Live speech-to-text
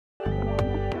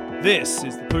This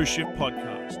is the Post Shift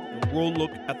Podcast, a raw look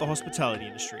at the hospitality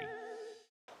industry.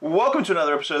 Welcome to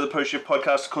another episode of the Post Shift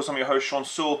Podcast. Of course, I'm your host, Sean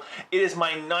Sewell. It is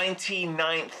my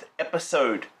 99th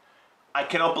episode. I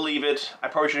cannot believe it. I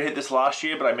probably should have hit this last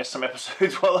year, but I missed some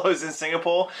episodes while I was in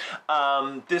Singapore.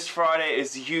 This Friday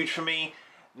is huge for me.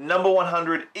 Number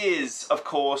 100 is, of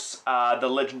course, the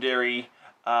legendary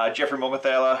Jeffrey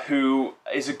Morgenthaler, who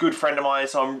is a good friend of mine,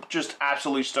 so I'm just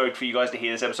absolutely stoked for you guys to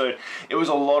hear this episode. It was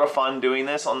a lot of fun doing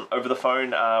this over the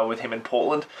phone with him in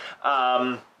Portland.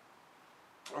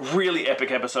 Really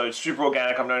epic episode, super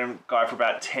organic. I've known the guy for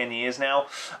about 10 years now.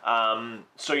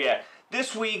 So yeah,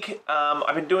 this week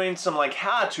I've been doing some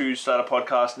how to start a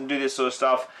podcast and do this sort of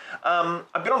stuff.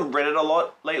 I've been on Reddit a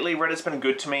lot lately. Reddit's been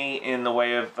good to me in the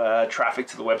way of traffic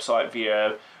to the website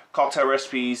via cocktail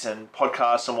recipes and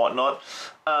podcasts and whatnot.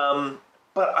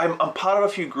 But I'm part of a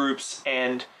few groups,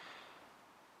 and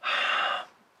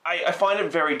I find it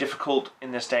very difficult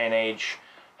in this day and age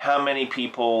how many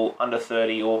people under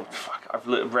 30, or I've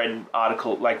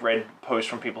read posts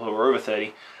from people who are over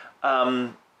 30,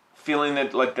 feeling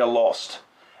that they're lost.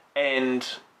 And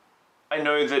I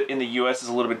know that in the US it's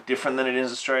a little bit different than it is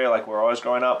in Australia, where I was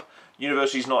growing up.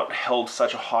 University's not held to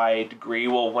such a high degree.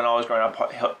 Well, when I was growing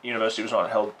up, university was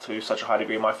not held to such a high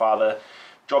degree. My father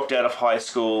dropped out of high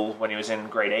school when he was in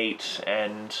grade 8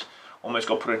 and almost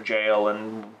got put in jail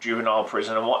and juvenile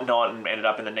prison and whatnot, and ended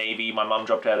up in the Navy. My mum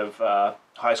dropped out of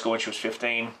high school when she was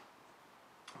 15.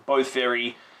 Both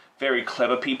very, very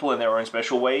clever people in their own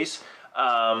special ways,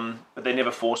 but they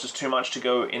never forced us too much to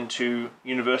go into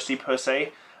university per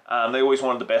se. They always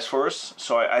wanted the best for us,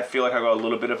 so I feel like I got a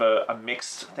little bit of a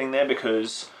mixed thing there,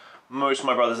 because most of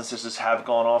my brothers and sisters have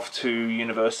gone off to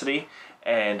university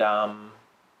and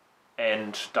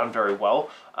done very well.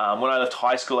 When I left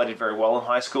high school, I did very well in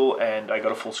high school, and I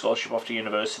got a full scholarship off to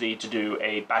university to do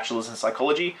a bachelor's in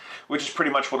psychology, which is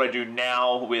pretty much what I do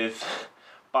now with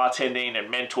bartending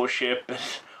and mentorship and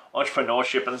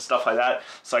entrepreneurship and stuff like that.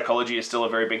 Psychology is still a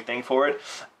very big thing for it.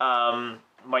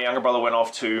 My younger brother went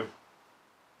off to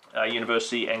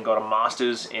university and got a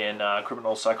master's in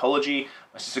criminal psychology.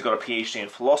 My sister got a PhD in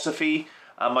philosophy.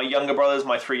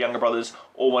 My three younger brothers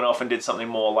all went off and did something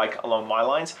more along my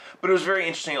lines. But it was very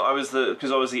interesting.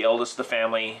 Because I was the eldest of the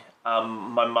family.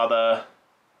 My mother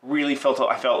really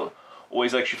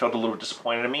always she felt a little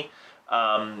disappointed in me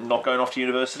not going off to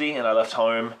university, and I left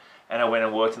home and I went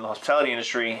and worked in the hospitality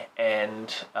industry,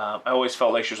 and I always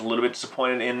felt like she was a little bit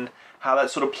disappointed in how that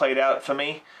sort of played out for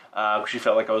me. She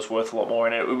felt like I was worth a lot more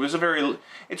in it.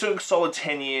 It took a solid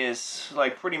 10 years,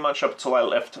 pretty much up until I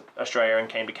left Australia and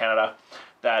came to Canada,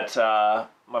 that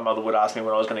my mother would ask me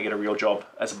when I was going to get a real job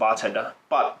as a bartender.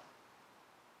 But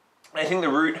I think the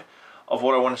root of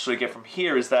what I want to sort of get from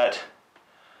here is that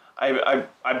I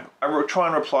try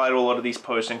and reply to a lot of these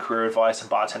posts and career advice and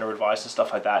bartender advice and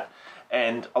stuff like that.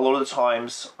 And a lot of the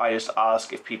times I just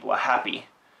ask if people are happy.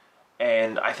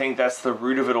 And I think that's the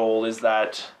root of it all, is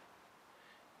that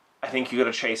I think you got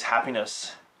to chase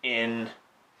happiness in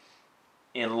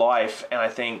life, and I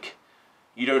think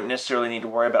you don't necessarily need to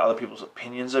worry about other people's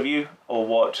opinions of you or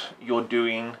what you're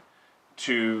doing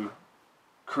to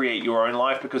create your own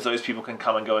life, because those people can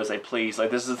come and go as they please.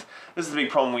 This is the big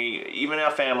problem. Even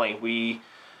our family, we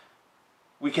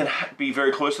can be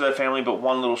very close to that family, but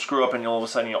one little screw up and all of a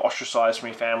sudden you're ostracized from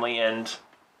your family. And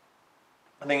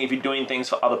I think if you're doing things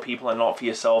for other people and not for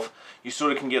yourself, you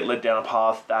sort of can get led down a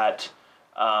path that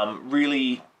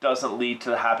really doesn't lead to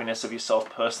the happiness of yourself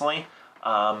personally.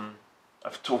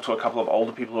 I've talked to a couple of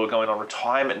older people who are going on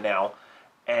retirement now,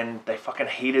 and they fucking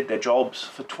hated their jobs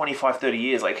for 25, 30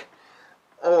 years.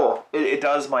 It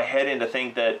does my head in to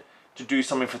think that to do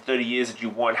something for 30 years that you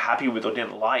weren't happy with or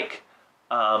didn't like,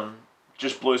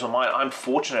 just blows my mind. I'm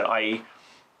fortunate. I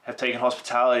have taken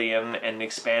hospitality and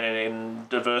expanded and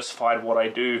diversified what I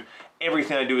do.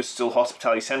 Everything I do is still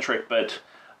hospitality centric, but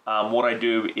what I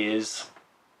do is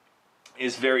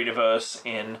very diverse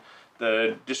in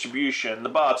the distribution, the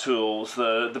bar tools,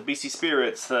 the BC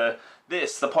Spirits, the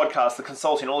podcast, the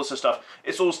consulting, all this sort of stuff.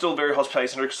 It's all still very hospitality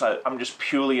centric, because I'm just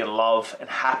purely in love and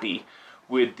happy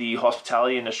with the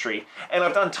hospitality industry. And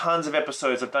I've done tons of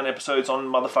episodes. I've done episodes on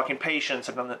motherfucking patience.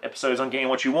 I've done episodes on getting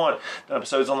what you want. I've done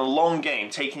episodes on the long game,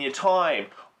 taking your time,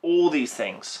 all these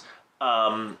things.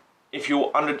 If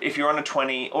you're under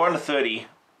 20 or under 30,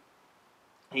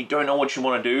 you don't know what you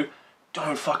want to do,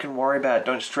 don't fucking worry about it.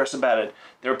 Don't stress about it.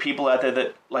 There are people out there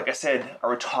that, like I said,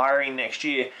 are retiring next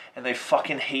year, and they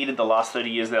fucking hated the last 30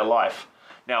 years of their life.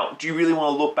 Now, do you really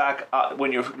want to look back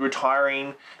when you're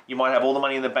retiring? You might have all the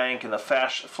money in the bank and the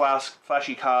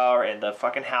flashy car and the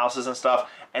fucking houses and stuff,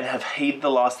 and have hated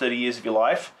the last 30 years of your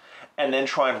life, and then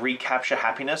try and recapture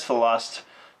happiness for the last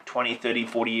 20, 30,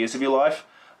 40 years of your life.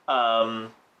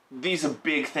 These are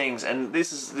big things, and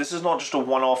this is not just a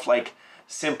one-off, like,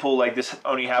 simple, like, this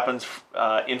only happens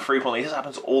infrequently. This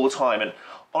happens all the time. And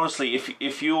honestly,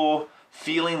 if you're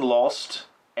feeling lost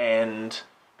and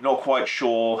not quite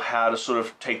sure how to sort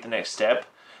of take the next step,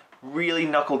 really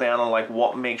knuckle down on, like,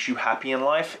 what makes you happy in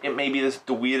life. It may be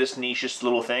the weirdest, nichest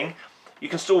little thing. You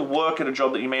can still work at a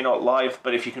job that you may not like,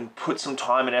 but if you can put some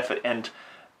time and effort and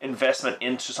investment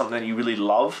into something that you really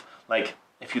love, like,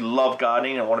 if you love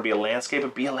gardening and want to be a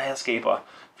landscaper, be a landscaper.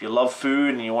 If you love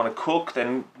food and you want to cook,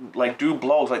 then, like, do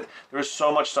blogs. Like, there is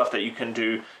so much stuff that you can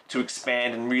do to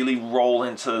expand and really roll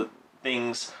into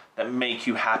things that make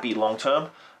you happy long term.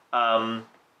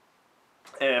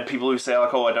 And people who say,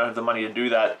 like, oh, I don't have the money to do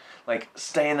that, like,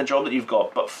 stay in the job that you've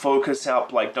got, but focus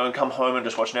up. Like, don't come home and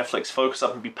just watch Netflix. Focus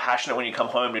up and be passionate when you come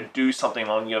home to do something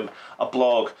on a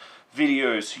blog,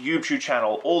 videos, YouTube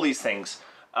channel, all these things,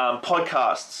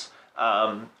 podcasts.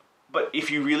 But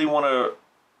if you really want to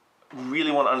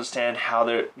understand how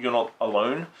you're not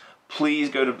alone, please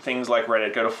go to things like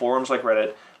Reddit, go to forums like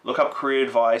Reddit, look up career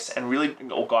advice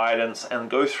or guidance,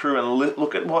 and go through and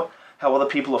look at how other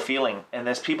people are feeling. And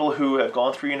there's people who have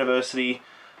gone through university,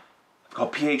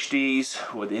 got PhDs,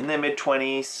 who are in their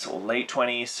mid-20s or late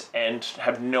 20s and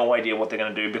have no idea what they're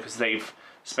going to do because they've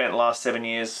spent the last 7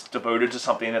 years devoted to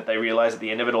something that they realize at the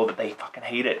end of it all that they fucking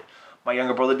hate it. My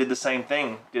younger brother did the same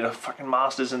thing, did a fucking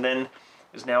master's and then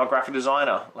is now a graphic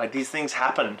designer. Like, these things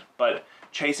happen, but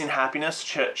chasing happiness,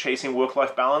 chasing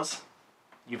work-life balance,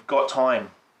 you've got time.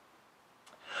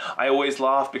 I always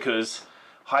laugh because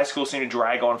high school seemed to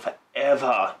drag on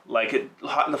forever. Like,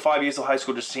 the 5 years of high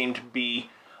school just seemed to be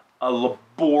a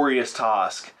laborious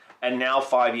task. And now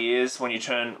 5 years,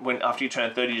 after you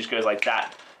turn 30, just goes like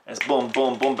that. And it's boom,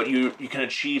 boom, boom. But you can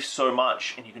achieve so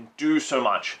much and you can do so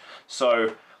much.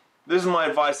 So this is my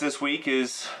advice this week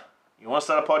is, you want to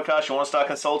start a podcast, you want to start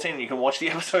consulting, you can watch the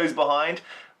episodes behind.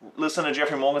 Listen to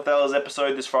Jeffrey Morgenthaler's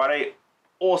episode this Friday.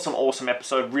 Awesome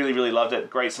episode. Really, really loved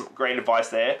it. Some great advice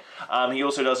there. He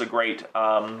also does a great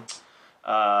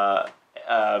seminar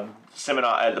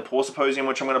at the Poor Symposium,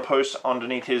 which I'm going to post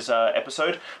underneath his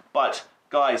episode. But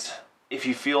guys, if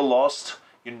you feel lost,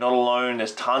 you're not alone.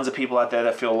 There's tons of people out there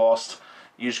that feel lost.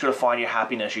 You just got to find your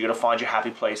happiness. You got to find your happy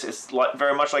place. It's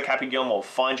very much like Happy Gilmore.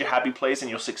 Find your happy place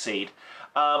and you'll succeed.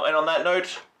 And on that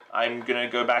note, I'm going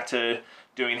to go back to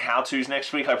doing how-tos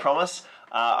next week, I promise.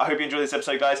 I hope you enjoyed this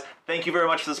episode, guys. Thank you very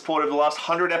much for the support of the last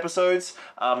 100 episodes.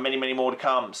 Many, many more to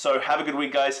come. So have a good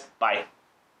week, guys. Bye.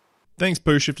 Thanks,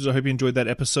 Post Shifters. I hope you enjoyed that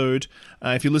episode.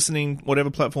 If you're listening, whatever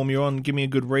platform you're on, give me a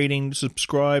good rating,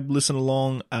 subscribe, listen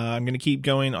along. I'm going to keep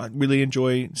going. I really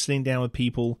enjoy sitting down with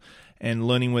people and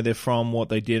learning where they're from, what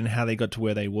they did, and how they got to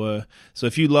where they were. So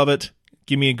if you love it,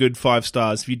 give me a good 5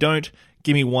 stars. If you don't,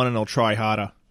 give me 1 and I'll try harder.